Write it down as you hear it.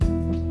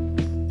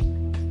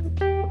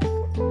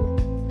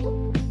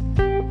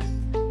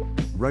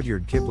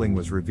Rudyard Kipling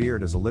was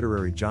revered as a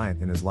literary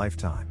giant in his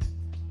lifetime.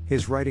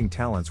 His writing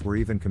talents were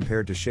even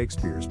compared to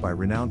Shakespeare's by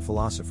renowned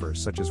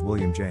philosophers such as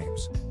William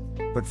James.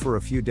 But for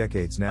a few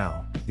decades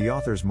now, the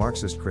author's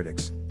Marxist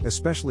critics,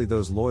 especially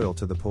those loyal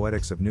to the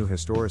poetics of New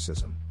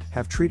Historicism,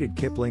 have treated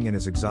Kipling and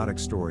his exotic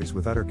stories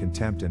with utter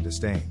contempt and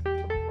disdain.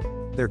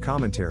 Their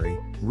commentary,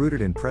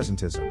 rooted in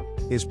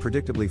presentism, is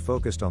predictably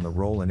focused on the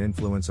role and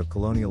influence of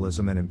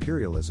colonialism and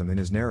imperialism in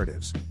his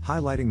narratives,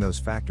 highlighting those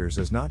factors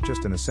as not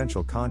just an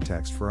essential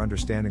context for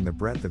understanding the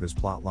breadth of his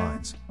plot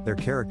lines, their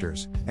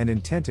characters, and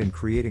intent in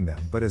creating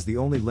them, but as the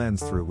only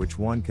lens through which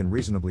one can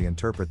reasonably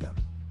interpret them.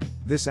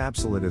 This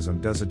absolutism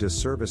does a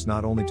disservice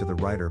not only to the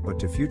writer but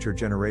to future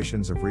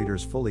generations of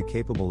readers fully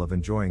capable of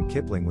enjoying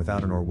Kipling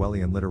without an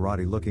Orwellian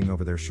literati looking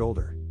over their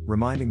shoulder,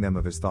 reminding them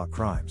of his thought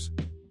crimes.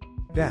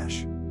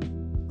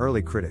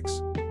 Early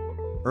critics.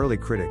 Early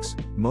critics,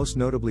 most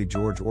notably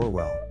George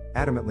Orwell,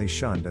 adamantly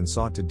shunned and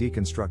sought to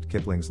deconstruct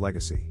Kipling's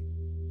legacy.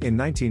 In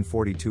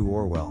 1942,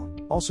 Orwell,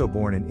 also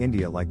born in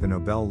India like the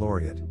Nobel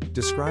laureate,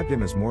 described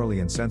him as morally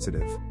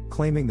insensitive,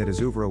 claiming that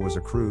his oeuvre was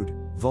a crude,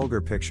 vulgar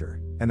picture,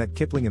 and that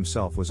Kipling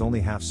himself was only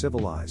half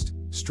civilized,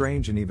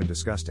 strange and even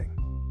disgusting.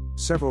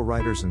 Several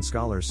writers and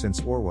scholars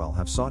since Orwell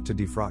have sought to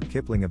defrock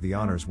Kipling of the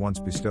honors once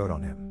bestowed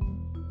on him.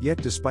 Yet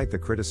despite the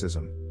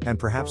criticism, and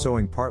perhaps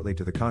owing partly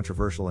to the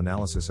controversial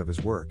analysis of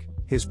his work,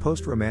 his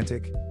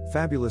post-romantic,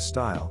 fabulous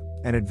style,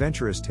 and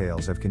adventurous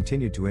tales have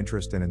continued to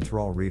interest and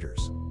enthrall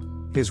readers.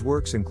 His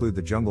works include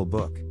The Jungle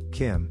Book,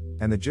 Kim,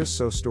 and the Just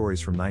So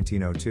stories from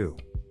 1902.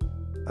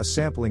 A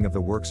sampling of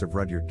the works of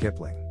Rudyard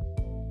Kipling.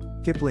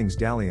 Kipling's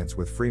dalliance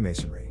with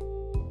Freemasonry.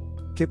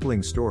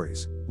 Kipling's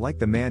stories, like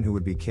The Man Who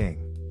Would Be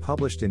King,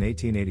 published in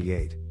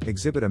 1888,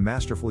 exhibit a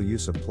masterful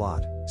use of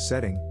plot,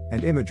 setting,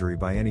 and imagery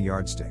by any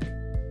yardstick.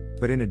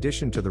 But in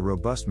addition to the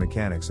robust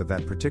mechanics of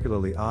that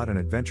particularly odd and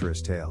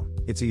adventurous tale,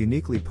 it's a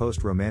uniquely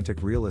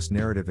post-romantic realist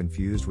narrative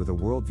infused with a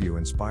worldview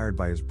inspired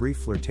by his brief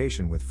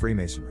flirtation with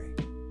Freemasonry.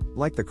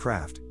 Like The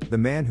Craft, The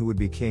Man Who Would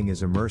Be King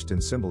is immersed in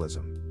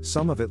symbolism,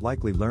 some of it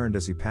likely learned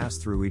as he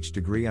passed through each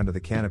degree under the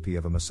canopy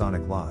of a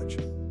Masonic lodge.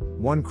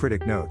 One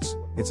critic notes,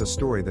 it's a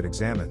story that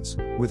examines,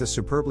 with a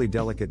superbly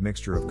delicate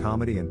mixture of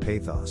comedy and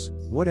pathos,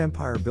 what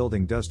empire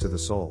building does to the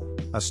soul,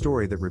 a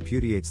story that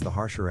repudiates the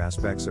harsher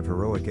aspects of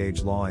heroic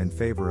age law in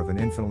favor of an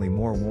infinitely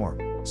more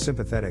warm,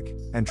 sympathetic,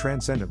 and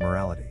transcendent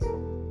morality.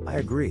 I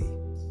agree.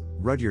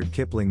 Rudyard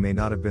Kipling may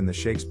not have been the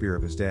Shakespeare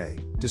of his day,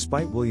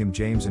 despite William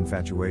James'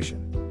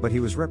 infatuation, but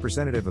he was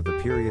representative of the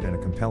period and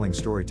a compelling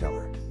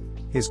storyteller.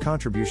 His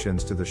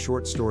contributions to the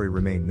short story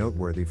remain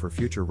noteworthy for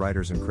future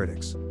writers and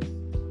critics.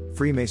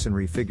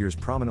 Freemasonry figures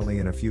prominently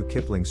in a few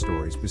Kipling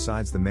stories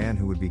besides The Man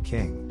Who Would Be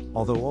King,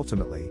 although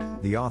ultimately,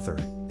 the author,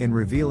 in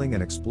revealing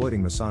and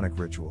exploiting Masonic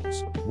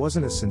rituals,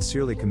 wasn't as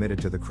sincerely committed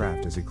to the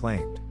craft as he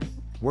claimed.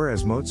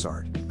 Whereas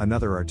Mozart,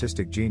 another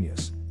artistic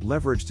genius,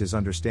 leveraged his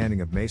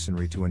understanding of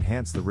Masonry to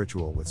enhance the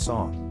ritual with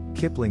song,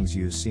 Kipling's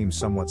use seems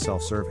somewhat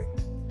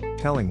self-serving.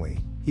 Tellingly,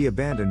 he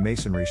abandoned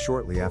Masonry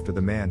shortly after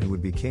The Man Who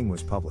Would Be King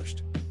was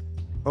published.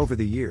 Over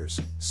the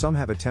years, some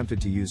have attempted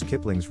to use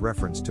Kipling's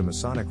reference to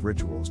Masonic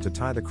rituals to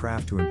tie the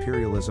craft to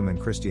imperialism and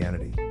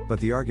Christianity, but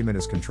the argument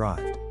is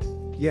contrived.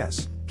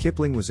 Yes,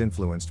 Kipling was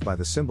influenced by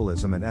the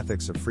symbolism and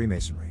ethics of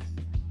Freemasonry.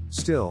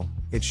 Still,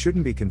 it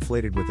shouldn't be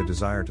conflated with the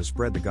desire to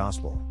spread the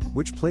gospel,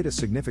 which played a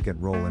significant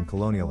role in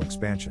colonial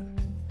expansion.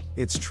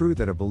 It's true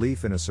that a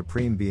belief in a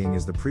supreme being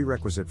is the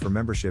prerequisite for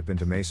membership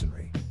into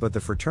Masonry, but the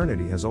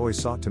fraternity has always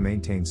sought to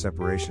maintain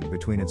separation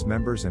between its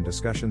members and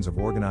discussions of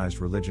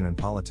organized religion and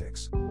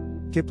politics.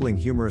 Kipling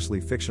humorously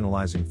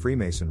fictionalizing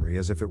Freemasonry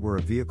as if it were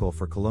a vehicle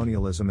for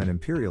colonialism and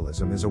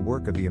imperialism is a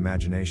work of the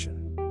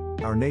imagination.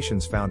 Our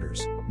nation's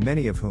founders,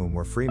 many of whom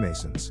were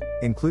Freemasons,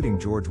 including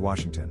George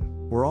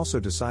Washington, were also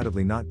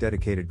decidedly not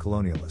dedicated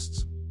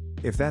colonialists.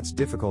 If that's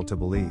difficult to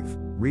believe,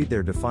 read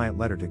their defiant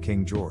letter to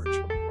King George,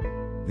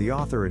 the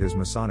author at his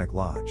Masonic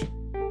lodge.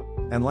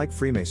 And like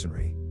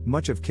Freemasonry,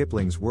 much of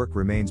Kipling's work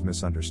remains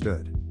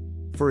misunderstood.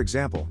 For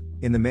example,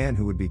 in The Man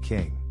Who Would Be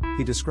King,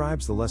 he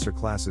describes the lesser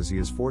classes he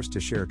is forced to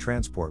share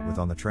transport with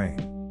on the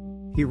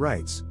train. He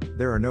writes,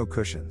 there are no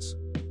cushions.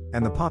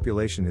 And the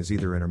population is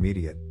either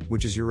intermediate,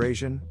 which is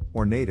Eurasian,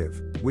 or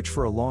native, which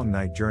for a long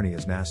night journey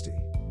is nasty.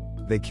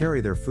 They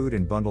carry their food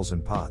in bundles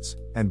and pots,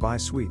 and buy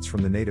sweets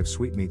from the native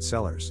sweetmeat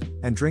sellers,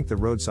 and drink the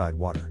roadside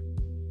water.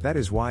 That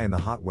is why in the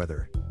hot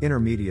weather,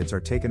 intermediates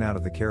are taken out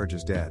of the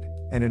carriages dead,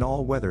 and in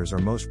all weathers are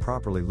most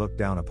properly looked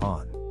down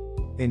upon.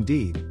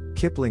 Indeed,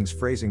 Kipling's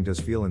phrasing does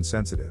feel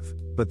insensitive,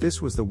 but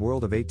this was the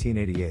world of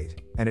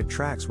 1888, and it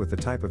tracks with the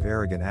type of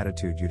arrogant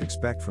attitude you'd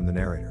expect from the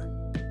narrator.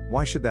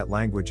 Why should that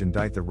language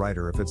indict the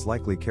writer if it's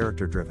likely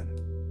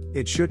character-driven?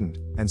 It shouldn't,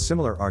 and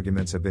similar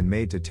arguments have been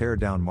made to tear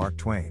down Mark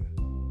Twain.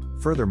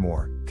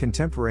 Furthermore,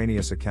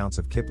 contemporaneous accounts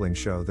of Kipling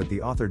show that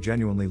the author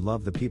genuinely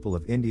loved the people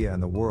of India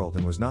and the world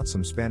and was not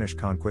some Spanish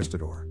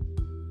conquistador.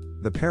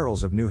 The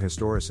perils of New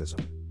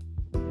Historicism.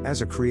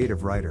 As a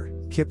creative writer,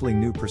 Kipling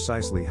knew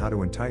precisely how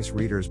to entice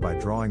readers by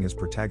drawing his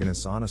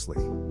protagonists honestly,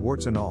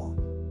 warts and all.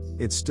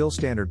 It's still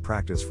standard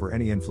practice for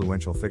any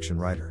influential fiction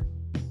writer.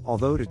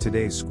 Although to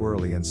today's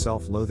squirrely and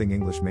self-loathing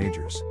English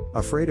majors,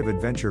 afraid of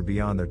adventure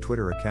beyond their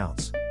Twitter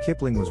accounts,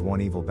 Kipling was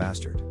one evil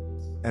bastard.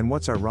 And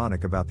what's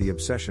ironic about the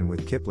obsession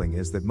with Kipling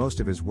is that most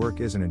of his work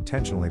isn't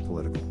intentionally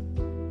political.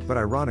 But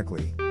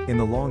ironically, in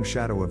the long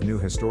shadow of new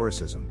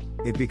historicism,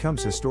 it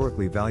becomes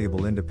historically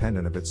valuable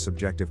independent of its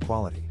subjective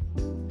quality.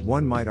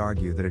 One might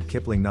argue that had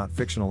Kipling not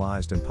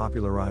fictionalized and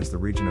popularized the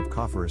region of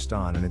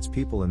Kafiristan and its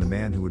people in The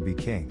Man Who Would Be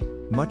King,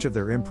 much of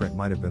their imprint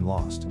might have been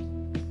lost.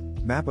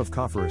 Map of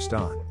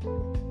Kafiristan.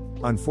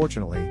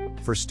 Unfortunately,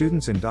 for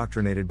students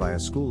indoctrinated by a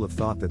school of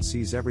thought that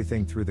sees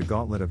everything through the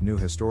gauntlet of new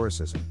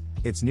historicism,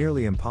 it's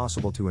nearly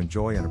impossible to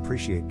enjoy and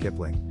appreciate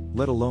Kipling,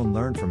 let alone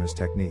learn from his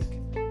technique.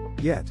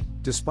 Yet,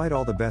 despite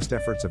all the best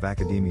efforts of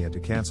academia to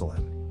cancel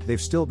him,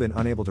 they've still been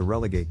unable to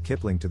relegate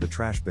Kipling to the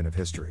trash bin of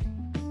history.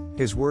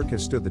 His work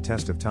has stood the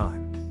test of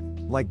time.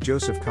 Like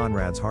Joseph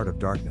Conrad's Heart of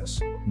Darkness,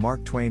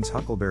 Mark Twain's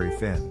Huckleberry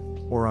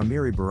Finn, or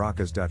Amiri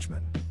Baraka's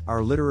Dutchman,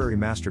 our literary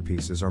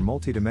masterpieces are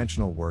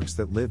multidimensional works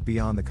that live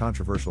beyond the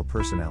controversial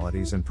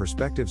personalities and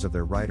perspectives of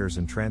their writers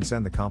and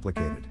transcend the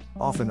complicated,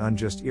 often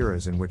unjust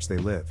eras in which they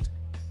lived.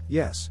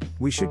 Yes,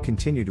 we should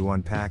continue to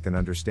unpack and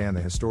understand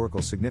the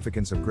historical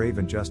significance of grave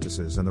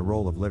injustices and the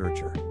role of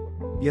literature.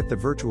 Yet the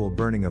virtual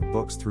burning of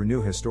books through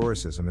new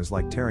historicism is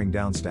like tearing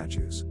down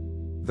statues.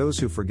 Those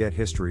who forget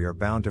history are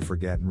bound to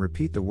forget and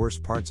repeat the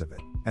worst parts of it,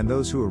 and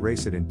those who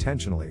erase it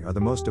intentionally are the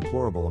most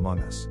deplorable among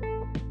us.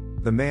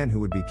 The Man Who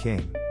Would Be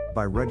King,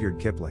 by Rudyard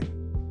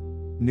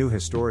Kipling. New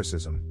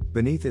historicism,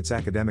 beneath its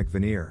academic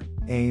veneer,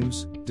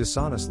 aims,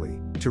 dishonestly,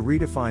 to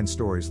redefine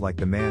stories like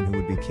The Man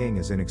Who Would Be King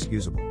as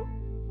inexcusable.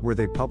 Were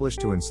they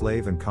published to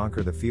enslave and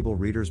conquer the feeble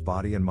reader's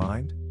body and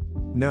mind?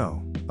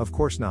 No, of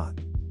course not.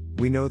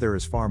 We know there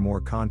is far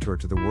more contour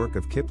to the work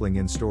of Kipling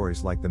in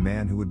stories like The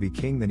Man Who Would Be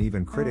King than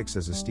even critics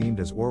as esteemed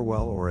as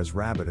Orwell or as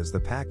rabid as the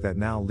pack that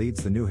now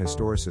leads the new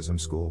historicism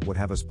school would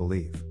have us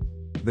believe.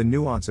 The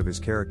nuance of his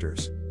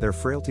characters, their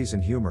frailties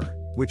and humor,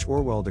 which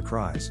Orwell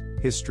decries,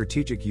 his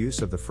strategic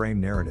use of the frame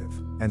narrative,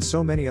 and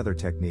so many other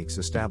techniques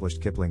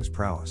established Kipling's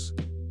prowess.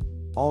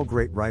 All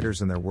great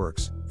writers and their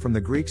works, from the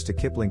Greeks to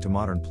Kipling to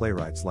modern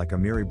playwrights like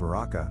Amiri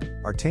Baraka,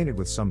 are tainted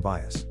with some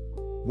bias.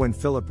 When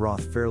Philip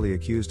Roth fairly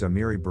accused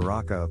Amiri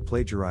Baraka of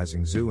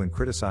plagiarizing Zoo and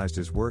criticized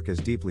his work as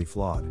deeply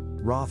flawed,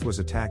 Roth was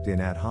attacked in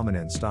ad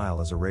hominem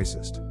style as a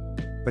racist.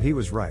 But he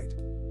was right.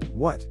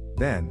 What,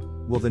 then,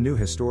 will the new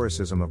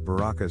historicism of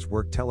Baraka's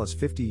work tell us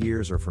 50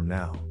 years or from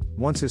now,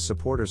 once his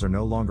supporters are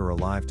no longer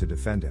alive to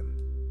defend him?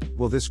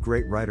 Will this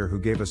great writer who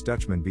gave us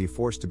Dutchman be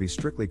forced to be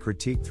strictly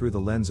critiqued through the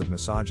lens of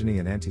misogyny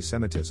and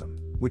anti-Semitism,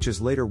 which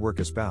his later work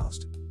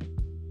espoused?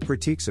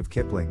 Critiques of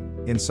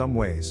Kipling, in some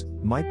ways,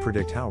 might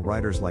predict how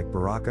writers like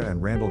Baraka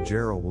and Randall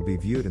Jarrell will be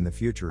viewed in the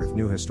future if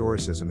new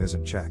historicism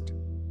isn't checked.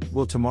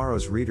 Will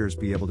tomorrow's readers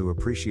be able to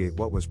appreciate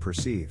what was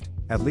perceived,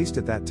 at least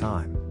at that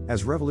time,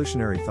 as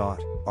revolutionary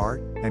thought,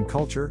 art, and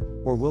culture,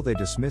 or will they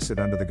dismiss it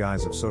under the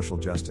guise of social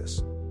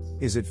justice?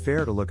 Is it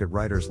fair to look at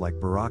writers like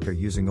Baraka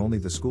using only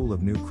the school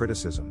of new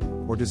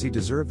criticism, or does he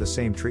deserve the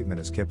same treatment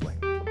as Kipling?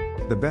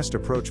 The best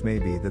approach may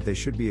be that they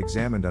should be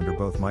examined under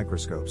both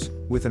microscopes,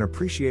 with an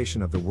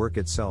appreciation of the work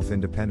itself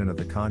independent of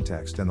the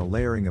context and the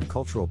layering of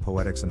cultural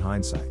poetics and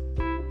hindsight.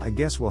 I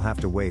guess we'll have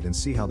to wait and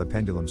see how the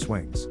pendulum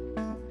swings.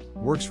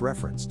 Works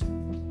referenced: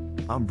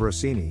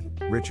 Ambrosini,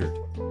 Richard.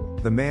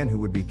 The Man Who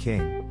Would Be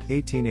King,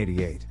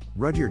 1888,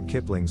 Rudyard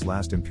Kipling's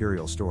Last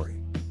Imperial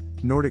Story.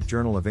 Nordic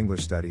Journal of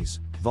English Studies,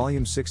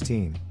 Volume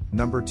 16,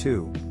 No.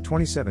 2,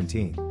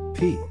 2017,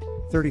 p.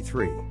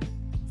 33.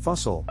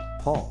 Fussell,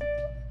 Paul.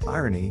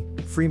 Irony,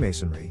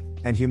 Freemasonry,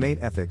 and Humane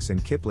Ethics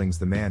in Kipling's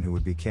The Man Who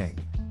Would Be King.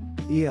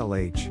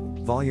 ELH,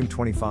 Volume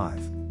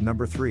 25, No.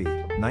 3,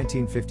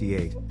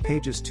 1958,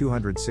 pages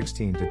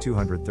 216 to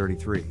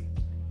 233.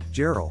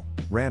 Jarrell,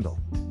 Randall.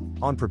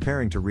 On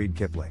Preparing to Read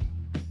Kipling.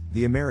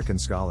 The American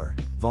Scholar,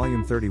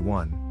 Volume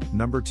 31,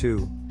 No. 2,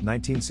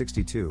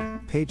 1962,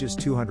 pages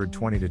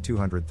 220 to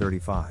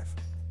 235.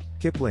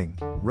 Kipling,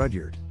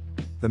 Rudyard.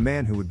 The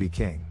Man Who Would Be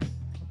King.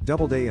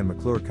 Doubleday and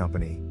McClure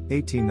Company,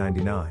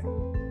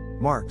 1899.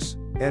 Marx,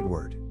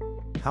 Edward.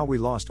 How We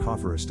Lost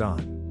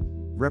Kafiristan.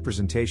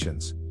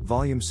 Representations,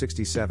 Volume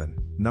 67,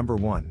 No. 1,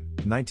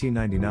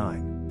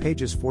 1999,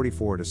 pages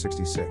 44 to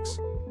 66.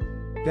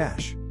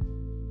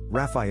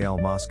 Raphael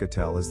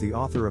Moscatel is the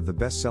author of the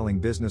best-selling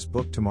business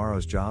book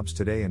Tomorrow's Jobs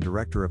Today and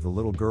director of The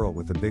Little Girl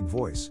with the Big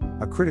Voice,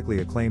 a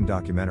critically acclaimed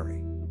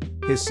documentary.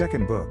 His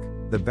second book,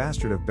 The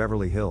Bastard of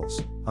Beverly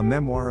Hills, a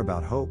memoir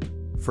about hope,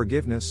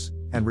 forgiveness,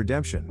 and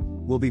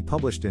redemption, will be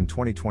published in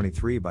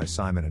 2023 by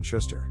Simon &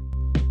 Schuster.